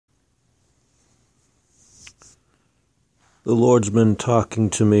The Lord's been talking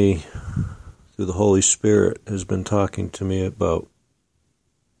to me through the Holy Spirit, has been talking to me about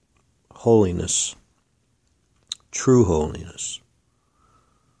holiness, true holiness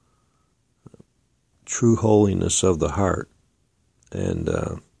of the heart. And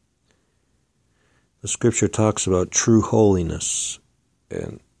the Scripture talks about true holiness.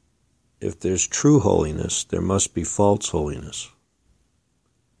 And if there's true holiness, there must be false holiness.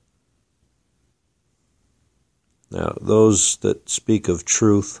 Now, those that speak of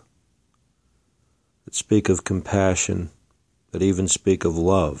truth, that speak of compassion, that even speak of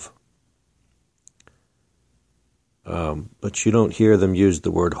love, but you don't hear them use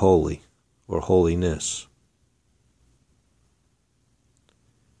the word holy or holiness.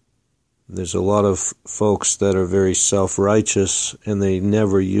 There's a lot of folks that are very self-righteous and they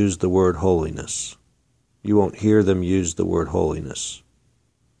never use the word holiness. You won't hear them use the word holiness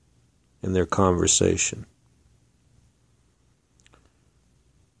in their conversation.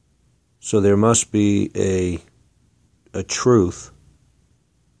 So there must be a truth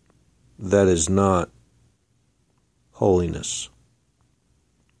that is not holiness.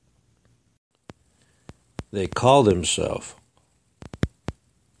 They call themselves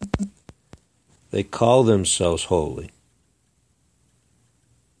holy,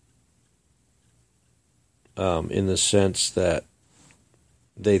 in the sense that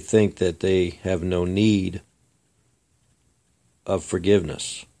they think that they have no need of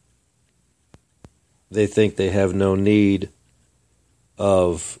forgiveness. They think they have no need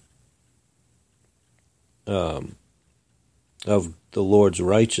of the Lord's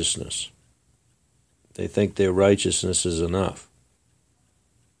righteousness. They think their righteousness is enough.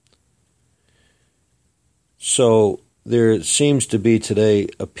 So there seems to be today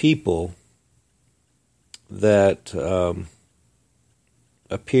a people that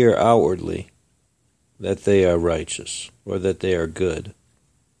appear outwardly that they are righteous or that they are good.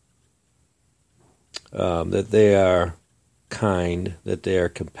 That they are kind, that they are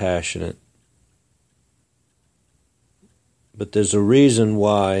compassionate. But there's a reason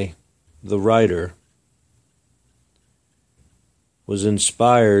why the writer was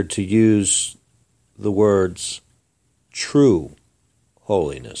inspired to use the words true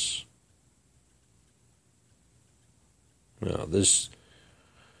holiness. Now, there's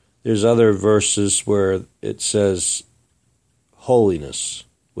other verses where it says holiness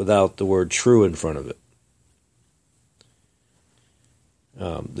without the word true in front of it.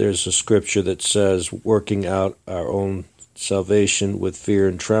 There's a scripture that says working out our own salvation with fear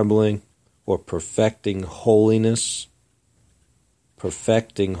and trembling, or perfecting holiness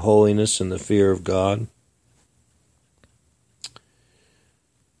in the fear of God.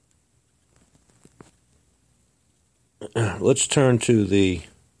 Let's turn to the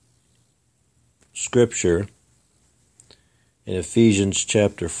scripture in Ephesians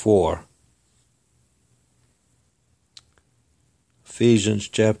chapter 4. Ephesians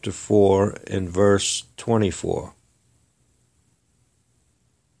chapter 4 and verse 24.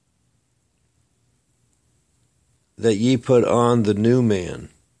 That ye put on the new man,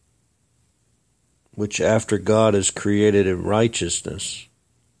 which after God is created in righteousness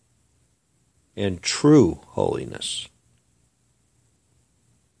and true holiness.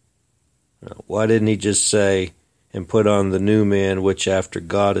 Now, why didn't he just say, and put on the new man, which after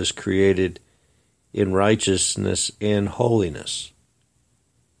God is created in righteousness and holiness?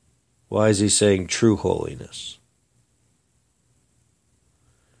 Why is he saying true holiness?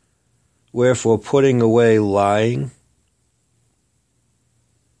 Wherefore, putting away lying,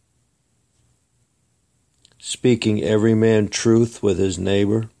 speaking every man truth with his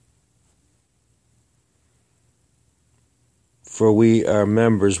neighbor, for we are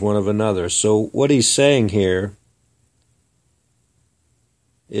members one of another. So what he's saying here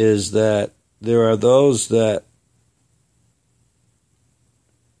is that there are those that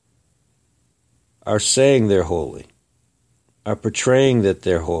are saying they're holy, are portraying that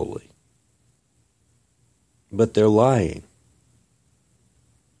they're holy, but they're lying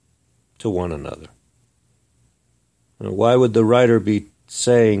to one another. Now, why would the writer be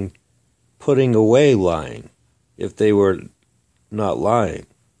saying putting away lying if they were not lying?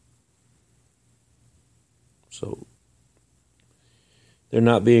 So they're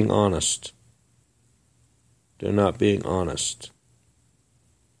not being honest. They're not being honest.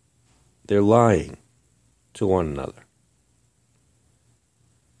 They're lying to one another.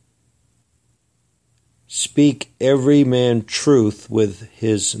 Speak every man truth with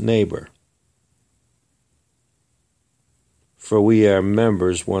his neighbor, for we are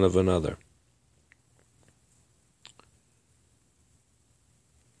members one of another.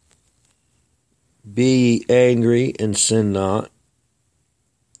 Be ye angry and sin not.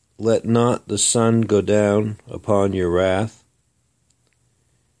 Let not the sun go down upon your wrath,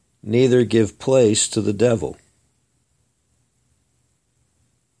 neither give place to the devil.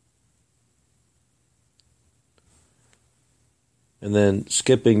 And then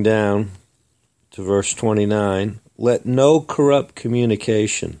skipping down to verse 29, let no corrupt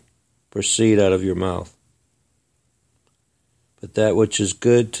communication proceed out of your mouth, but that which is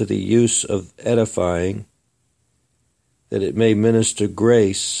good to the use of edifying, that it may minister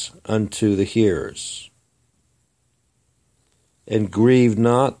grace unto the hearers. And grieve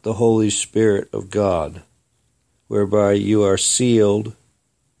not the Holy Spirit of God, whereby you are sealed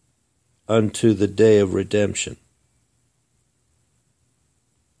unto the day of redemption.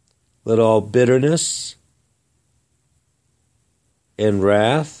 Let all bitterness and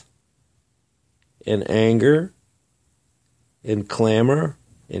wrath and anger and clamor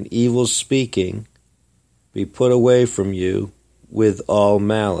and evil speaking be put away from you with all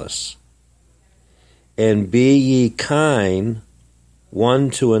malice. And be ye kind one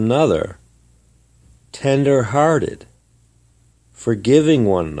to another, tender-hearted, forgiving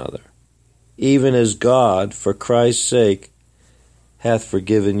one another, even as God, for Christ's sake, hath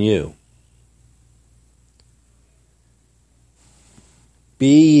forgiven you.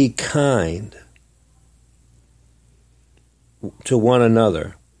 Be ye kind to one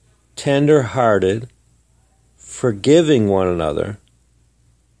another, tender-hearted, forgiving one another,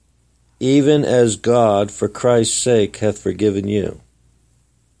 even as God, for Christ's sake, hath forgiven you.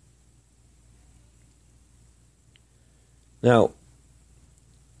 Now,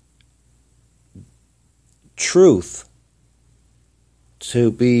 truth,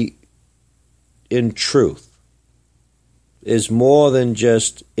 to be in truth, is more than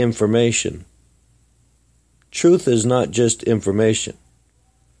just information. Truth is not just information.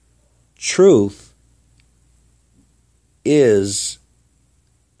 Truth is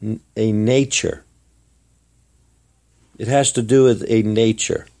a nature. It has to do with a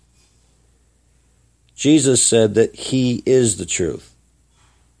nature. Jesus said that He is the truth.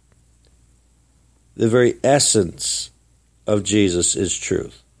 The very essence of Jesus is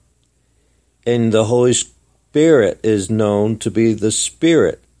truth. And the Holy Spirit is known to be the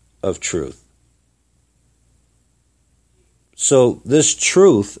Spirit of truth. So this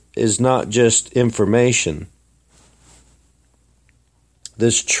truth is not just information.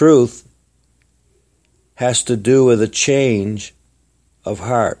 This truth has to do with a change of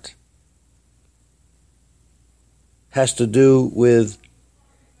heart. Has to do with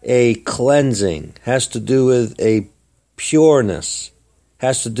a cleansing. Has to do with a pureness.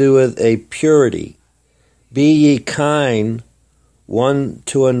 Has to do with a purity. Be ye kind one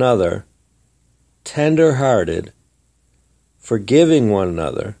to another, tender-hearted, forgiving one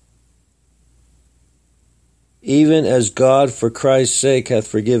another, even as God for Christ's sake hath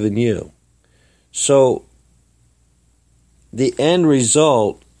forgiven you. So, the end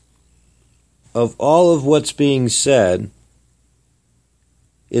result of all of what's being said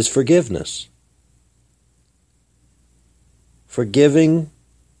is forgiveness. Forgiving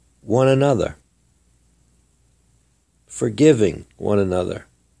one another. Forgiving one another.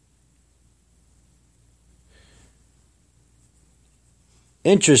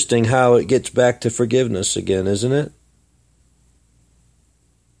 Interesting how it gets back to forgiveness again, isn't it?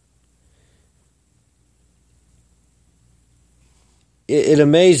 It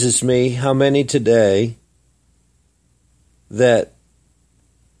amazes me how many today that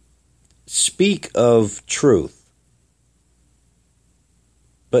speak of truth,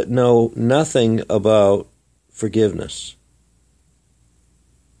 but know nothing about forgiveness.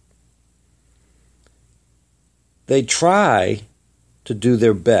 They try to do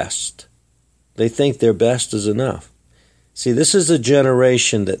their best. They think their best is enough. See, this is a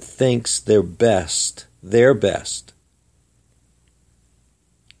generation that thinks their best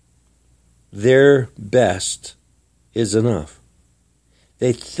is enough.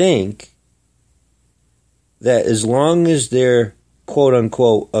 They think that as long as they're, quote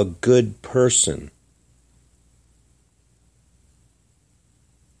unquote, a good person.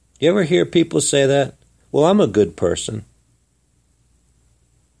 You ever hear people say that? Well, I'm a good person.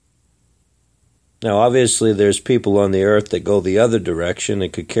 Now, obviously, there's people on the earth that go the other direction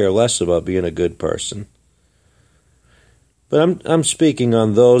and could care less about being a good person. But I'm speaking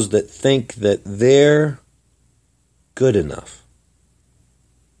on those that think that they're good enough.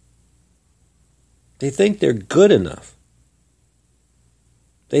 They think they're good enough.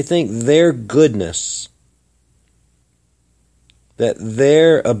 They think their goodness, that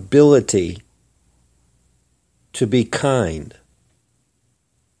their ability to be kind,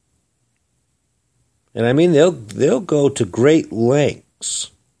 And I mean, they'll go to great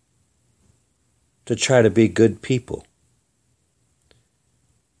lengths to try to be good people.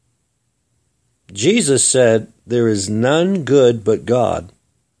 Jesus said, "There is none good but God."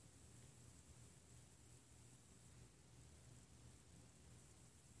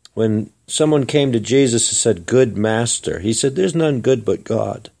 When someone came to Jesus and said, "Good master," he said, "There's none good but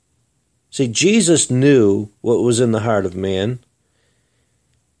God." See, Jesus knew what was in the heart of man.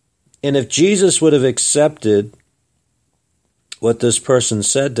 And if Jesus would have accepted what this person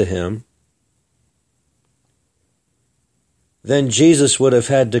said to him, then Jesus would have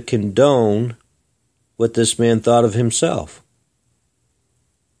had to condone what this man thought of himself.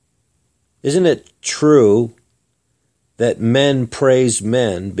 Isn't it true that men praise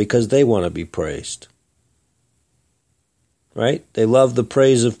men because they want to be praised? Right? They love the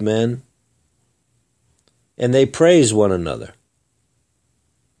praise of men, and they praise one another.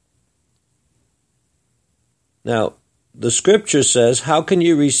 Now, the scripture says, how can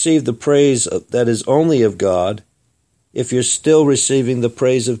you receive the praise that is only of God if you're still receiving the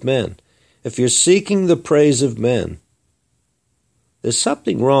praise of men? If you're seeking the praise of men, there's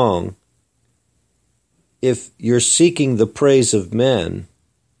something wrong if you're seeking the praise of men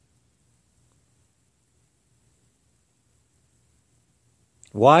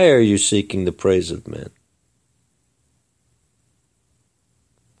Why are you seeking the praise of men?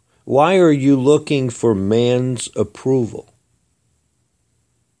 Why are you looking for man's approval?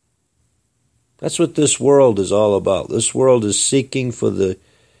 That's what this world is all about. This world is seeking for the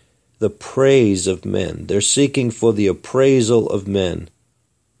praise of men. They're seeking for the appraisal of men.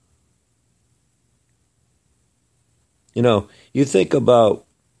 You know, you think about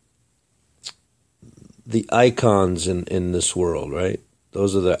the icons in this world, right?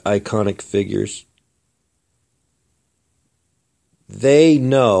 Those are the iconic figures. They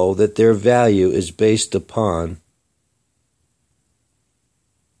know that their value is based upon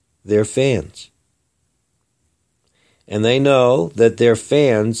their fans. And they know that their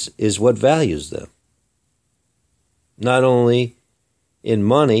fans is what values them. Not only in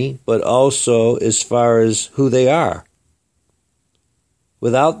money, but also as far as who they are.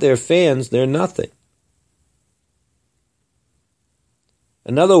 Without their fans, they're nothing.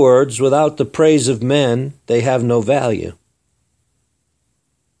 In other words, without the praise of men, they have no value.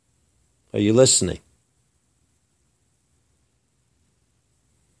 Are you listening?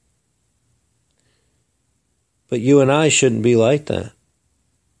 But you and I shouldn't be like that.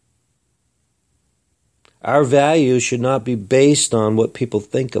 Our value should not be based on what people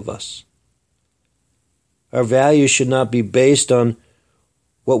think of us. Our value should not be based on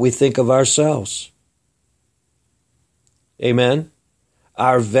what we think of ourselves. Amen?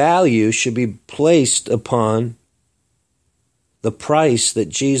 Our value should be placed upon the price that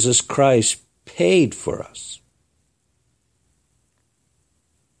Jesus Christ paid for us.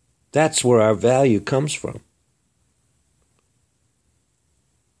 That's where our value comes from.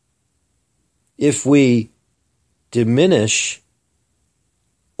 If we diminish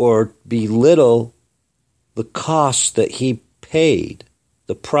or belittle the cost that he paid,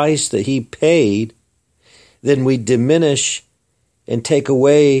 the price that he paid, then we diminish and take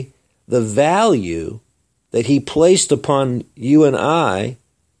away the value that he placed upon you and I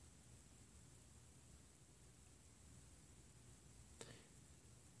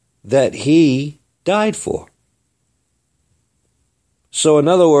that he died for. So in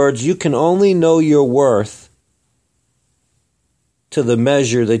other words, you can only know your worth to the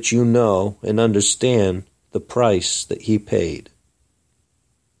measure that you know and understand the price that he paid.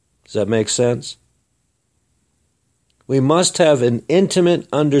 Does that make sense? We must have an intimate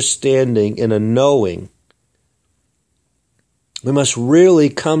understanding and a knowing. We must really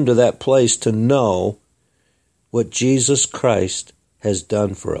come to that place to know what Jesus Christ has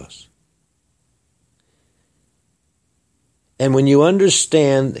done for us. And when you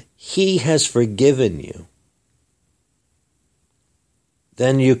understand he has forgiven you,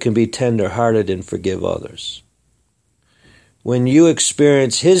 then you can be tender-hearted and forgive others. When you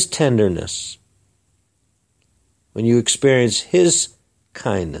experience his tenderness, when you experience his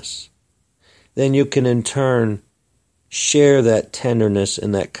kindness, then you can in turn share that tenderness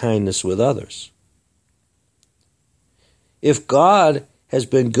and that kindness with others. If God has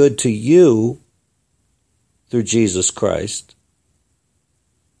been good to you through Jesus Christ,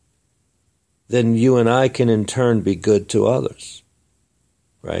 then you and I can in turn be good to others,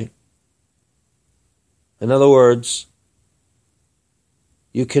 right? In other words,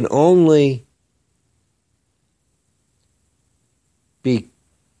 you can only be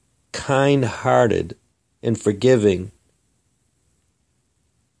kind-hearted and forgiving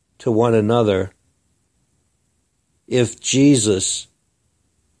to one another if Jesus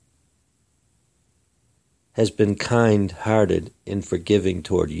has been kind-hearted and forgiving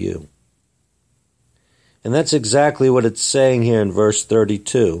toward you. And that's exactly what it's saying here in verse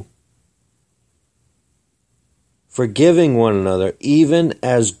 32. Forgiving one another, even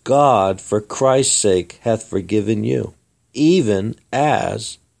as God, for Christ's sake, hath forgiven you. Even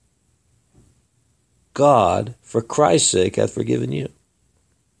as God, for Christ's sake, hath forgiven you.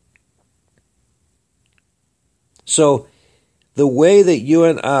 So, the way that you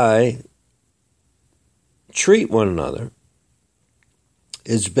and I treat one another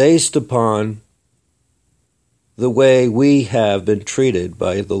is based upon the way we have been treated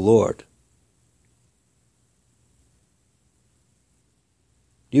by the Lord.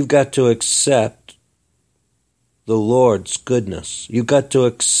 You've got to accept the Lord's goodness. You've got to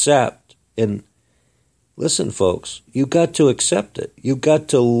accept, and listen, folks, you've got to accept it. You've got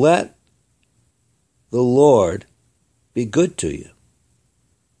to let the Lord be good to you.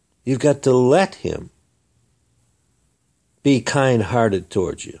 You've got to let Him be kind-hearted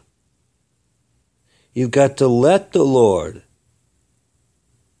towards you. You've got to let the Lord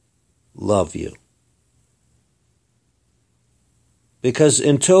love you. Because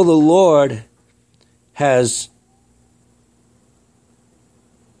until the Lord has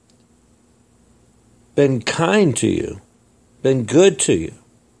been kind to you, been good to you,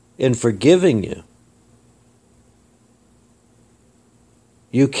 in forgiving you,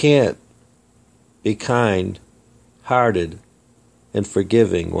 you can't be kind-hearted and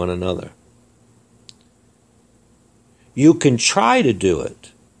forgiving one another. You can try to do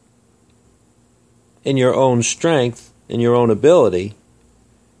it in your own strength, in your own ability,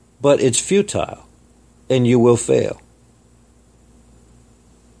 but it's futile, and you will fail.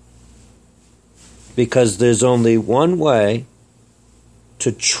 Because there's only one way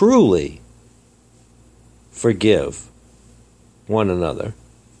to truly forgive one another,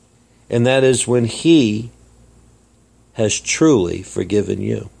 and that is when He has truly forgiven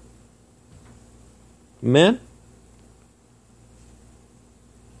you. Amen?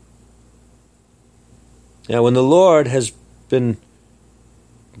 Now, when the Lord has been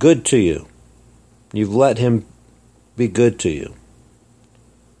good to you, you've let Him be good to you.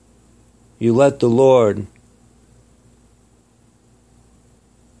 You let the Lord,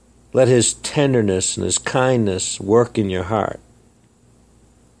 let His tenderness and His kindness work in your heart.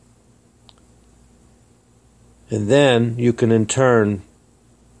 And then you can in turn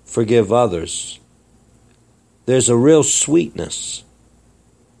forgive others. There's a real sweetness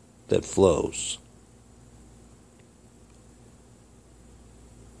that flows.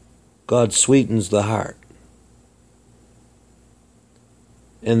 God sweetens the heart.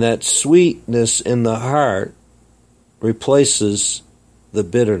 And that sweetness in the heart replaces the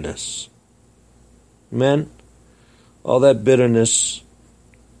bitterness. Amen? All that bitterness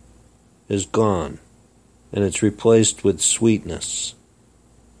is gone, and it's replaced with sweetness.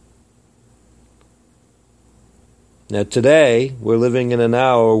 Now today, we're living in an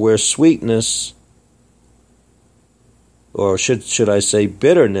hour where sweetness, or should I say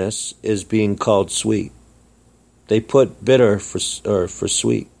bitterness, is being called sweet. They put bitter for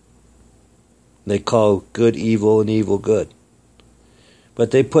sweet. They call good evil and evil good.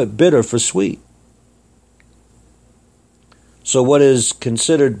 But they put bitter for sweet. So what is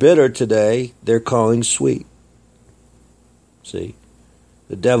considered bitter today, they're calling sweet. See,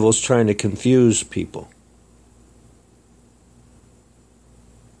 the devil's trying to confuse people.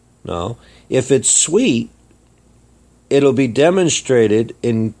 No, if it's sweet, it'll be demonstrated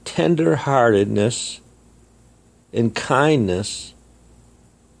in tender-heartedness, in kindness.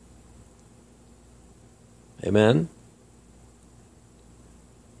 Amen?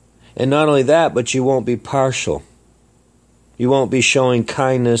 And not only that, but you won't be partial. You won't be showing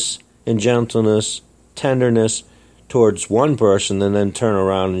kindness and gentleness, tenderness towards one person and then turn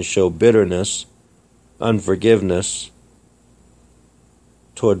around and show bitterness, unforgiveness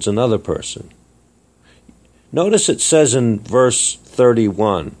towards another person. Notice it says in verse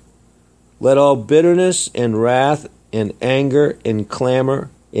 31, let all bitterness and wrath and anger and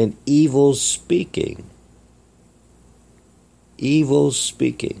clamor and evil speaking. Evil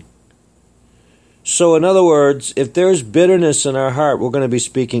speaking. So in other words, if there's bitterness in our heart, we're going to be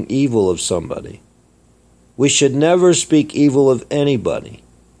speaking evil of somebody. We should never speak evil of anybody.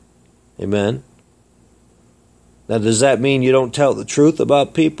 Amen? Now, does that mean you don't tell the truth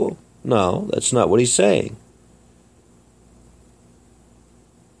about people? No, that's not what he's saying.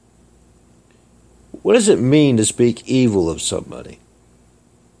 What does it mean to speak evil of somebody?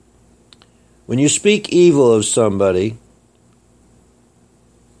 When you speak evil of somebody,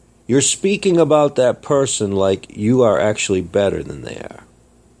 You're speaking about that person like you are actually better than they are.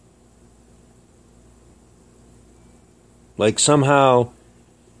 Like somehow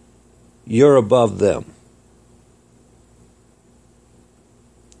you're above them.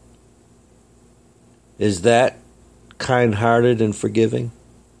 Is that kind-hearted and forgiving?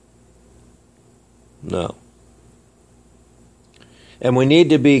 No. And we need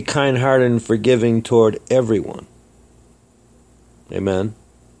to be kind-hearted and forgiving toward everyone. Amen.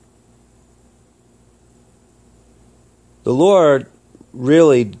 The Lord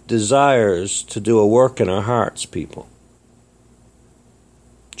really desires to do a work in our hearts, people.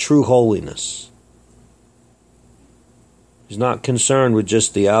 True holiness. He's not concerned with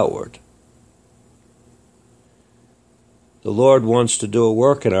just the outward. The Lord wants to do a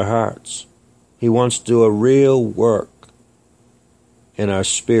work in our hearts. He wants to do a real work in our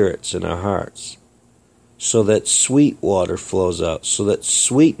spirits, in our hearts, so that sweet water flows out, so that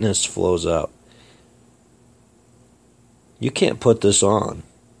sweetness flows out. You can't put this on.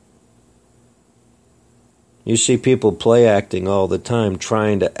 You see people play acting all the time,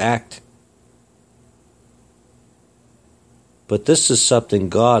 trying to act. But this is something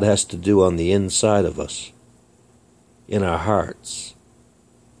God has to do on the inside of us, in our hearts.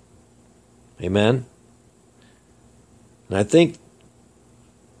 Amen? And I think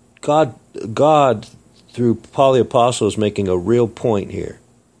God, through Paul the Apostle, is making a real point here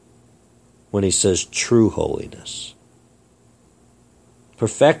when he says true holiness.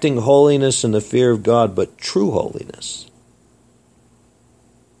 Perfecting holiness in the fear of God, but true holiness.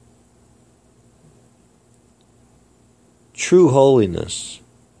 True holiness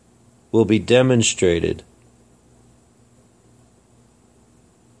will be demonstrated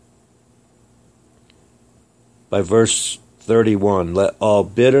by verse 31. Let all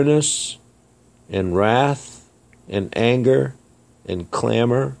bitterness and wrath and anger and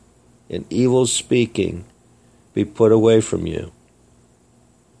clamor and evil speaking be put away from you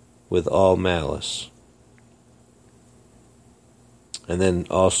with all malice. And then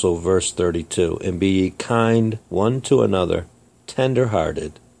also verse 32. And be ye kind one to another,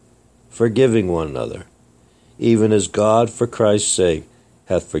 tender-hearted, forgiving one another, even as God for Christ's sake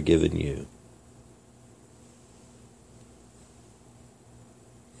hath forgiven you.